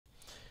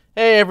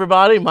Hey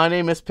everybody, my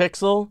name is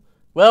Pixel.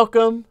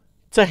 Welcome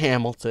to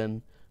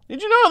Hamilton.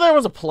 Did you know there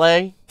was a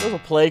play? There was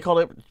a play called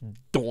it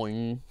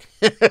Doing.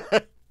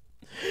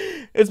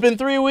 It's been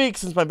 3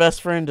 weeks since my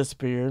best friend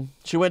disappeared.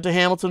 She went to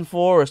Hamilton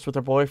Forest with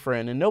her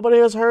boyfriend, and nobody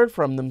has heard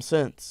from them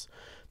since.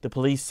 The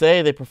police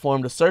say they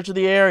performed a search of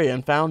the area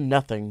and found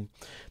nothing.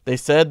 They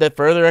said that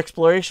further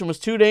exploration was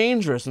too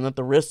dangerous and that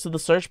the risk to the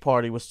search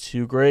party was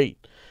too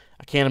great.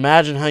 I can't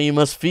imagine how you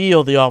must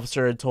feel, the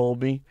officer had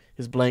told me.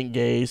 His blank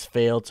gaze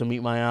failed to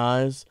meet my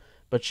eyes,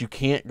 but you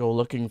can't go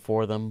looking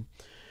for them.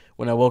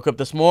 When I woke up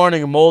this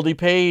morning, a moldy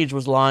page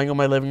was lying on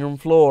my living room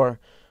floor.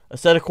 A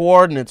set of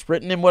coordinates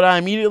written in what I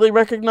immediately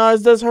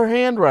recognized as her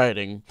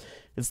handwriting.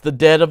 It's the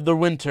dead of the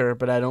winter,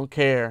 but I don't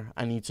care.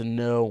 I need to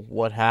know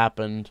what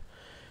happened.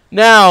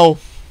 Now,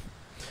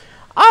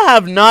 I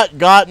have not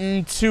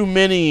gotten too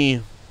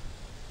many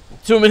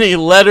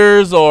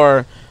letters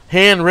or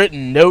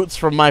handwritten notes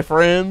from my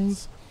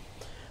friends,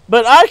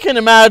 but I can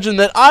imagine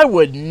that I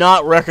would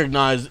not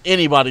recognize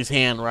anybody's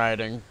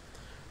handwriting.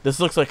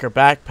 This looks like her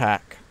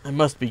backpack. I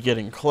must be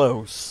getting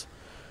close.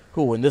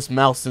 Ooh, and this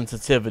mouse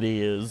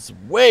sensitivity is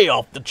way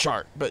off the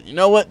chart, but you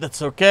know what?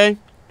 That's okay.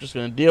 Just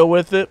gonna deal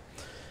with it.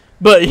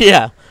 But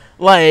yeah,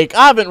 like,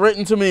 I haven't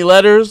written too many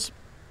letters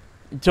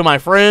to my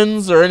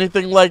friends or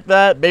anything like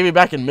that, maybe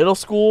back in middle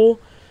school.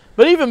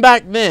 But even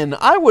back then,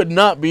 I would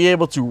not be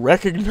able to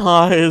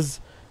recognize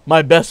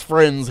my best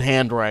friend's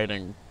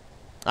handwriting.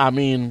 I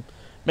mean,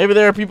 maybe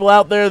there are people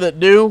out there that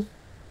do,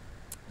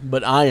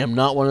 but I am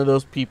not one of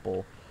those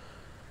people.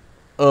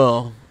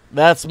 Oh,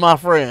 that's my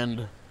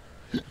friend.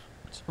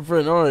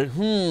 Friend, alright,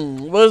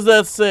 what does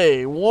that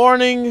say?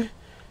 Warning,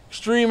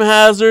 extreme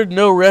hazard,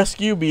 no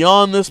rescue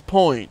beyond this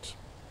point.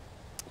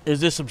 Is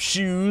this some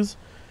shoes?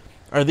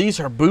 Are these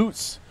her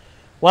boots?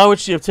 Why would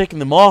she have taken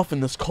them off in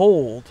this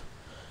cold?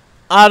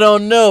 I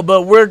don't know,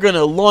 but we're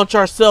gonna launch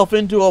ourselves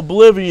into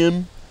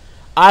oblivion.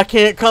 I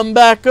can't come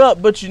back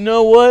up, but you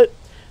know what?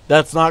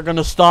 That's not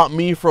gonna stop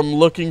me from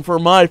looking for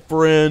my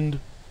friend.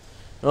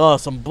 Oh,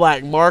 some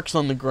black marks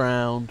on the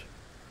ground.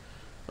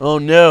 Oh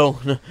no,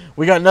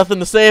 we got nothing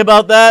to say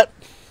about that?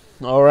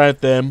 Alright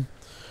then.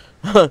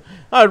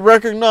 I'd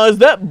recognize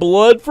that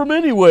blood from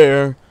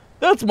anywhere.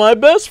 That's my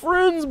best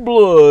friend's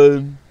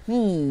blood.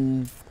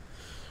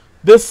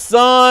 This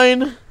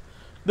sign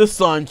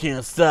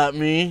can't stop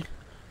me.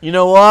 You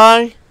know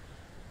why?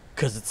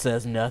 'Cause it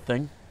says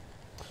nothing.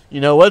 You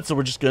know what? So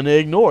we're just gonna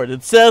ignore it.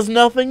 It says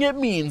nothing, it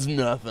means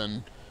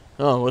nothing.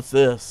 Oh, what's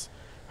this?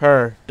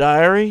 Her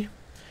diary?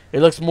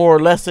 It looks more or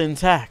less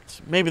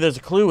intact. Maybe there's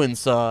a clue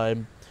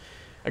inside.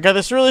 I got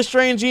this really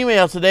strange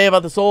email today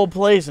about this old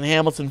place in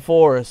Hamilton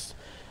Forest.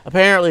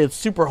 Apparently it's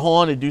super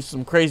haunted due to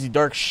some crazy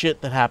dark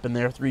shit that happened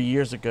there 3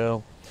 years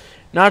ago.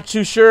 Not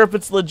too sure if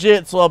it's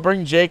legit, so I'll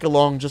bring Jake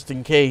along just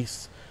in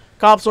case.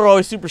 Cops are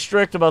always super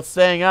strict about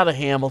staying out of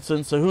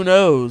Hamilton, so who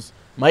knows?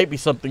 Might be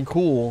something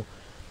cool.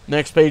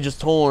 Next page is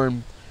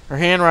torn. Her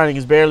handwriting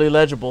is barely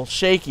legible,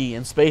 shaky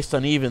and spaced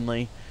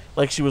unevenly,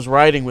 like she was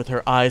writing with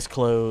her eyes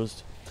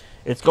closed.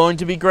 It's going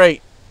to be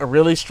great. A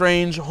really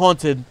strange,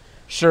 haunted.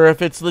 Sure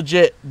if it's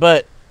legit,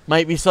 but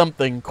might be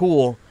something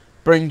cool.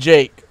 Bring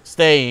Jake.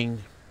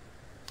 Staying.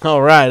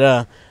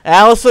 Alright,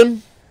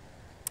 Allison,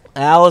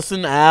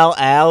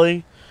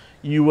 Allie,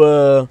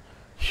 you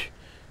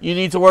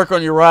need to work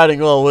on your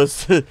writing. Oh,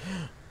 it's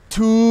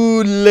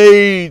too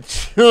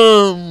late.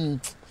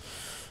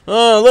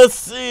 Let's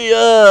see,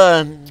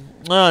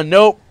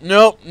 nope,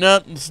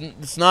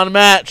 it's not a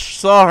match.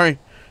 Sorry.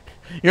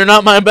 You're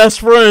not my best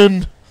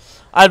friend.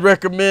 I'd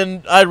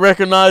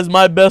recognize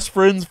my best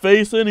friend's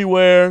face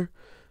anywhere.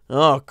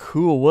 Oh,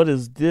 cool. What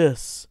is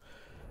this?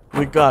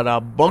 We got a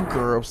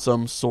bunker of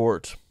some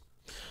sort.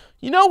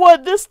 You know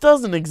what? This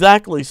doesn't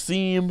exactly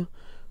seem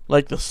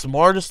like the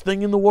smartest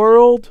thing in the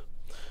world.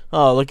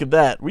 Oh, look at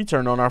that. We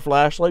turned on our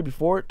flashlight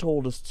before it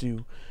told us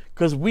to.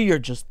 'Cause we are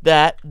just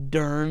that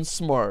darn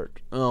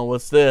smart. Oh,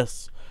 what's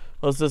this?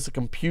 What's this? A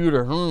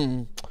computer?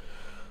 You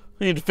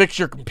need to fix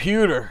your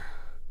computer.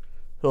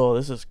 Oh,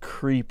 this is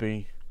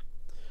creepy.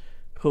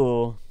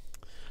 Cool.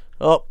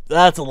 Oh,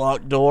 that's a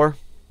locked door.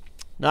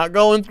 Not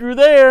going through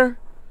there.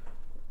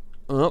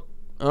 Oh,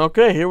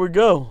 okay, here we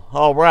go.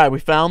 Alright, we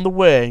found the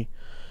way.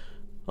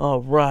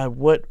 Alright,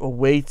 what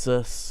awaits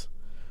us?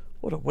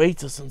 What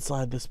awaits us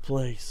inside this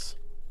place?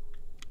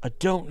 I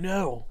don't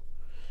know.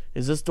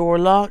 Is this door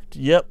locked?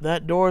 Yep,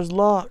 that door is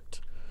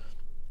locked.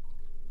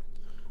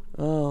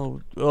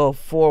 Oh,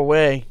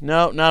 four-way.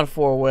 No, not a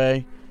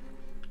four-way.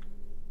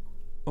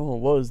 Oh,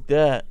 what was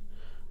that?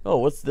 Oh,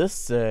 what's this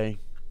say?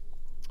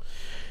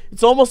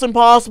 It's almost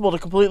impossible to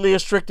completely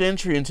restrict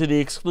entry into the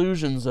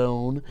exclusion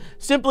zone,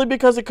 simply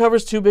because it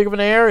covers too big of an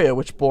area,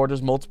 which borders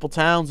multiple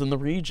towns in the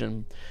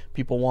region.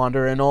 People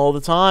wander in all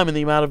the time, and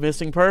the amount of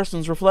missing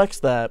persons reflects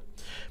that.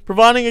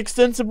 Providing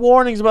extensive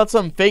warnings about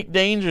some fake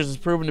dangers has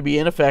proven to be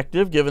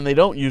ineffective, given they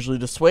don't usually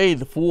dissuade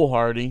the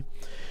foolhardy.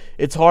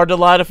 It's hard to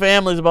lie to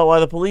families about why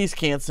the police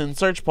can't send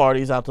search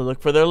parties out to look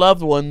for their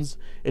loved ones.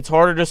 It's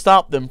harder to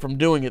stop them from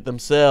doing it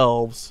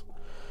themselves.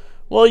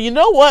 Well, you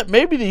know what?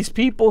 Maybe these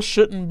people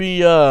shouldn't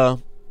be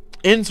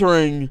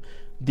entering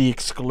the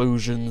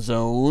exclusion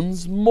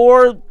zones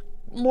more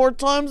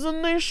times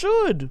than they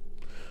should.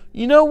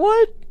 You know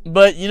what?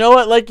 But you know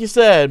what? Like you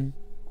said,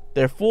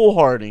 they're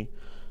foolhardy.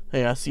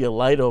 Hey, I see a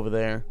light over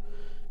there.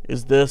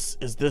 Is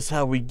this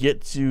how we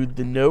get to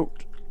the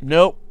note?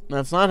 Nope,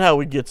 that's not how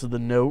we get to the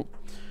note.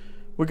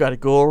 We gotta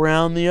go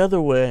around the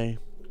other way.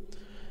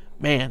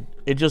 Man,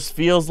 it just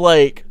feels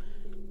like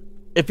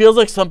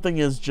something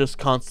is just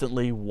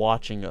constantly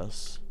watching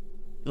us.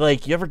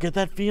 Like, you ever get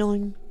that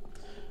feeling?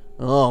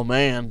 Oh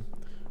man.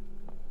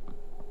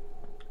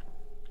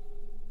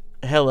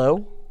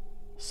 Hello?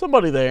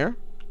 Somebody there?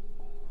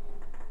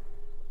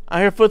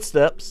 I hear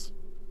footsteps.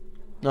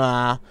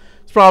 Nah,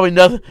 it's probably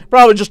nothing.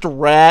 Probably just a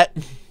rat.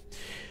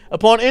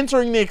 Upon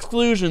entering the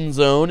exclusion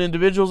zone,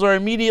 individuals are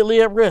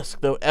immediately at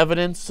risk, though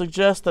evidence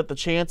suggests that the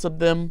chance of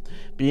them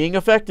being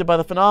affected by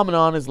the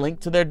phenomenon is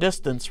linked to their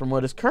distance from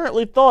what is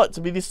currently thought to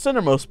be the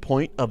centermost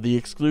point of the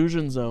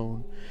exclusion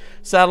zone.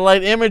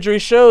 Satellite imagery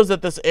shows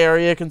that this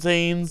area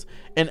contains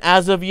an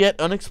as of yet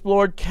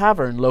unexplored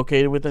cavern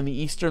located within the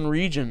eastern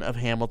region of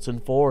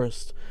Hamilton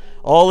Forest.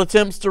 All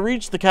attempts to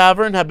reach the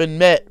cavern have been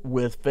met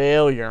with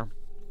failure.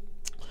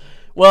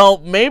 Well,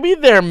 maybe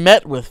they're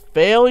met with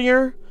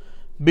failure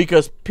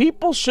because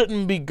people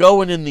shouldn't be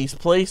going in these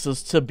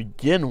places to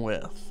begin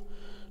with.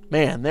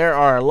 Man, there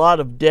are a lot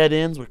of dead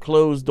ends with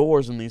closed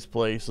doors in these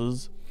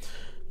places.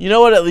 You know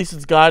what? At least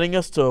it's guiding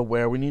us to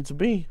where we need to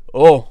be.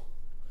 Oh.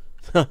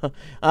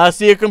 I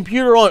see a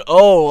computer on.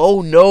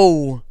 Oh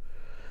no.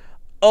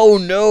 Oh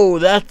no,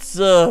 that's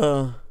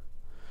that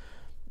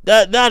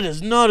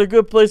is not a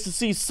good place to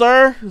see,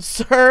 sir.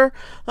 Sir,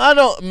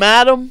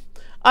 madam,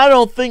 I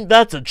don't think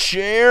that's a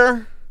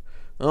chair.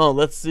 Oh,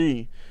 let's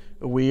see.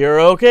 We are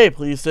okay.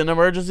 Please send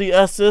emergency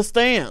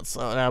assistance.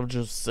 I'll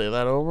just say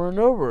that over and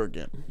over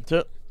again.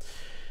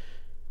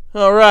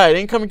 Alright,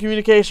 incoming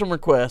communication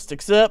request.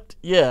 Accept?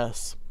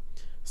 Yes.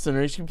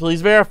 Sender,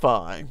 please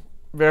verify.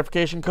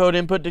 Verification code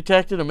input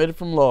detected, omitted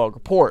from log.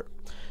 Report.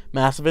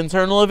 Massive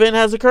internal event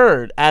has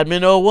occurred.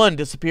 Admin 01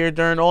 disappeared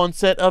during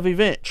onset of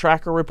event.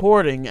 Tracker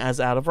reporting as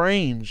out of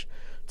range.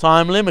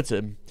 Time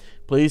limited.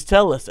 Please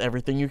tell us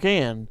everything you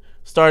can.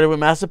 Started with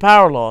massive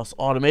power loss.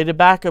 Automated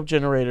backup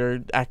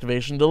generator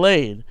activation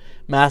delayed.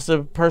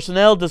 Massive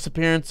personnel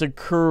disappearance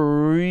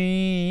occurring.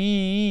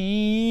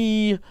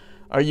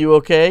 Are you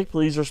okay?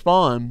 Please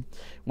respond.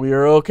 We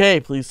are okay.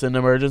 Please send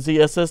emergency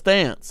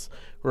assistance.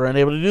 We're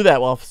unable to do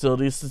that while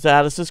facility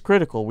status is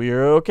critical. We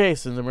are okay.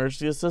 Send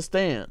emergency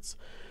assistance.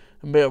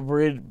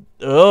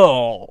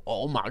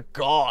 Oh my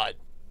god.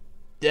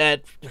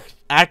 That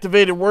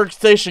activated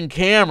workstation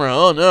camera.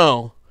 Oh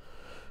no.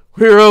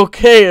 We're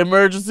okay.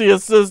 Emergency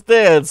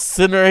assistance.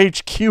 Center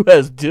HQ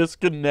has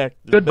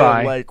disconnected.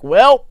 Goodbye. They're like,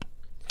 well,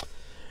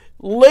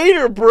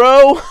 later,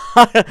 bro.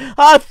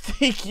 I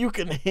think you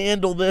can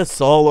handle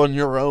this all on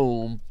your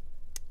own.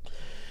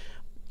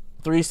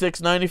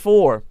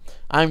 3694.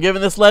 I'm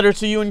giving this letter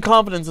to you in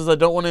confidence as I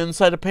don't want to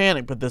incite a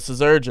panic, but this is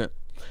urgent.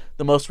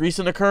 The most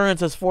recent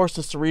occurrence has forced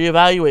us to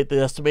reevaluate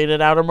the estimated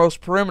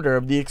outermost perimeter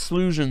of the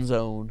exclusion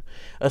zone.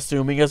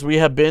 Assuming as we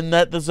have been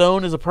that the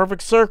zone is a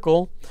perfect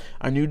circle,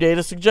 our new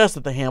data suggests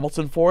that the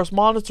Hamilton Forest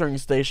Monitoring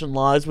Station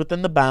lies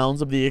within the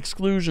bounds of the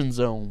exclusion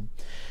zone.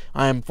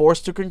 I am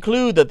forced to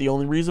conclude that the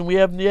only reason we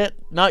have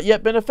not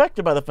yet been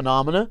affected by the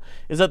phenomena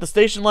is that the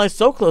station lies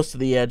so close to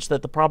the edge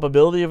that the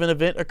probability of an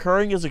event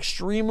occurring is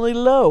extremely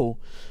low.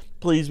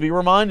 Please be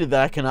reminded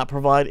that I cannot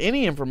provide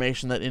any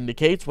information that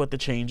indicates what the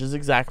changes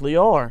exactly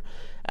are,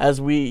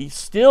 as we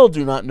still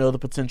do not know the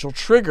potential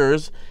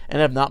triggers and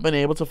have not been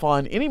able to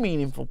find any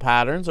meaningful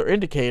patterns or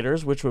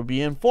indicators which would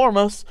inform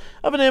us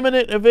of an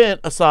imminent event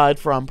aside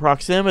from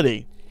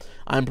proximity.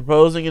 I am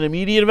proposing an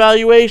immediate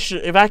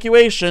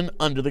evacuation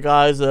under the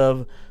guise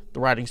of... The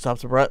writing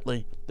stops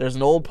abruptly. There's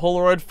an old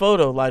Polaroid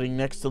photo lighting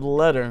next to the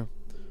letter.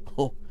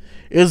 Oh,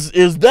 is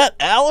that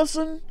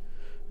Allison?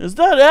 Is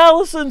that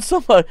Allison?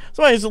 Somebody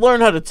needs to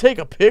learn how to take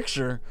a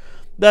picture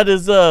that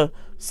is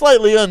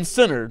slightly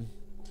uncentered.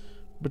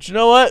 But you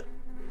know what?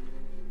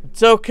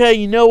 It's okay.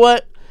 You know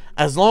what?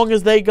 As long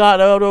as they got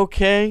out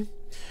okay,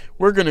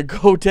 we're going to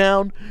go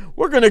down.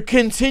 We're going to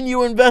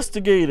continue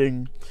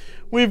investigating.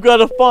 We've got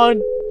to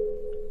find...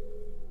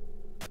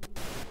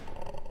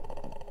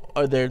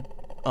 Are there...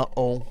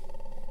 Uh-oh.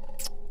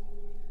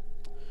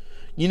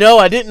 You know,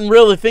 I didn't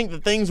really think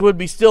that things would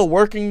be still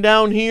working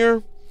down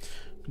here.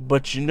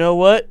 But you know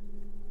what?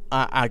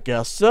 I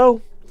guess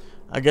so.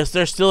 I guess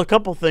there's still a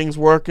couple things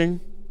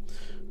working.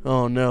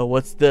 Oh no,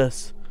 what's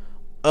this?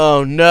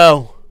 Oh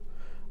no.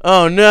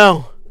 Oh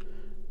no.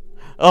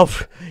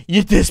 Oh,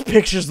 this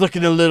picture's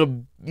looking a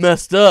little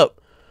messed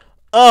up.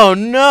 Oh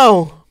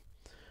no.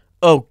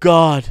 Oh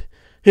god.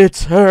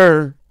 It's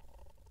her.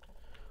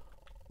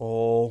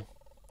 Oh.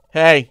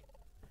 Hey.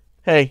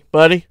 Hey,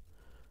 buddy.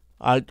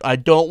 I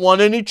don't want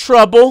any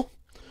trouble.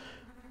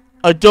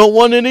 I don't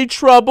want any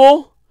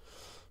trouble.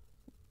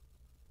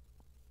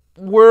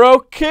 We're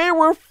okay.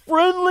 We're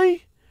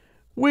friendly.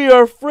 We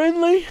are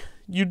friendly.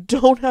 You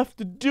don't have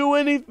to do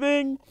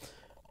anything.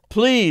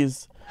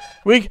 Please.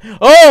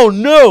 Oh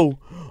no.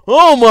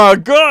 Oh my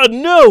God,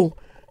 no!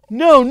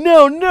 No,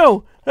 no,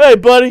 no! Hey,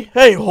 buddy!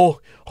 Hey,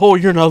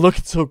 you're not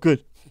looking so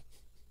good.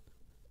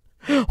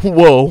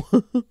 Whoa.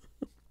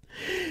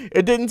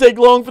 It didn't take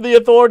long for the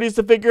authorities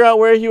to figure out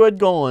where he had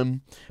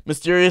gone.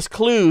 Mysterious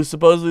clues,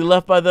 supposedly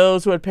left by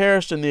those who had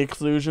perished in the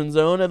exclusion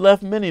zone, had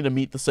left many to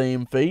meet the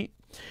same fate.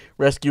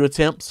 Rescue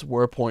attempts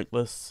were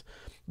pointless.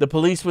 The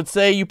police would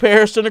say you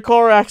perished in a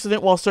car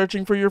accident while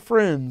searching for your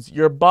friends.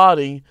 Your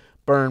body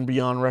burned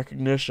beyond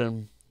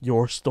recognition.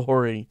 Your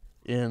story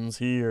ends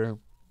here.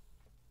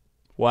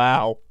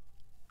 Wow.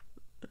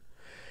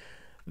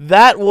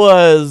 That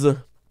was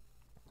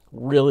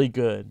really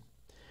good.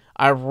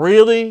 I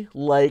really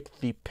like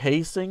the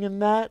pacing in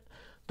that,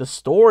 the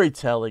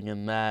storytelling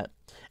in that,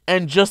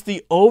 and just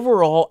the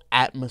overall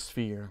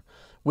atmosphere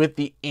with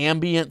the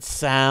ambient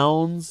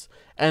sounds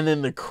and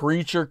then the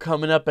creature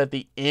coming up at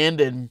the end,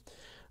 and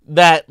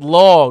that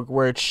log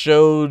where it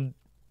showed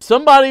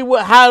somebody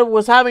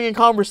was having a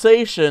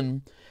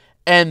conversation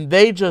and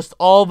they just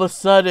all of a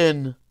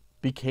sudden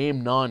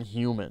became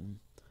non-human.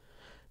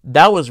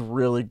 That was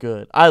really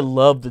good. I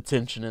love the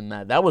tension in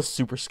that. That was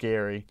super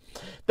scary.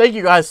 Thank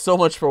you guys so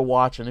much for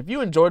watching. If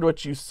you enjoyed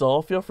what you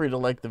saw, feel free to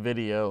like the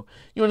video.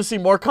 You want to see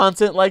more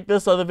content like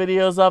this, other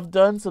videos I've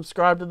done,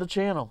 subscribe to the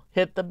channel.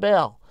 Hit the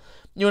bell.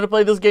 You want to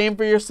play this game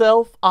for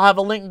yourself? I'll have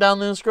a link down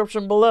in the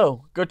description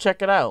below. Go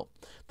check it out.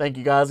 Thank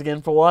you guys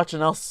again for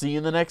watching. I'll see you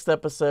in the next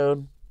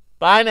episode.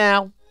 Bye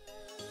now.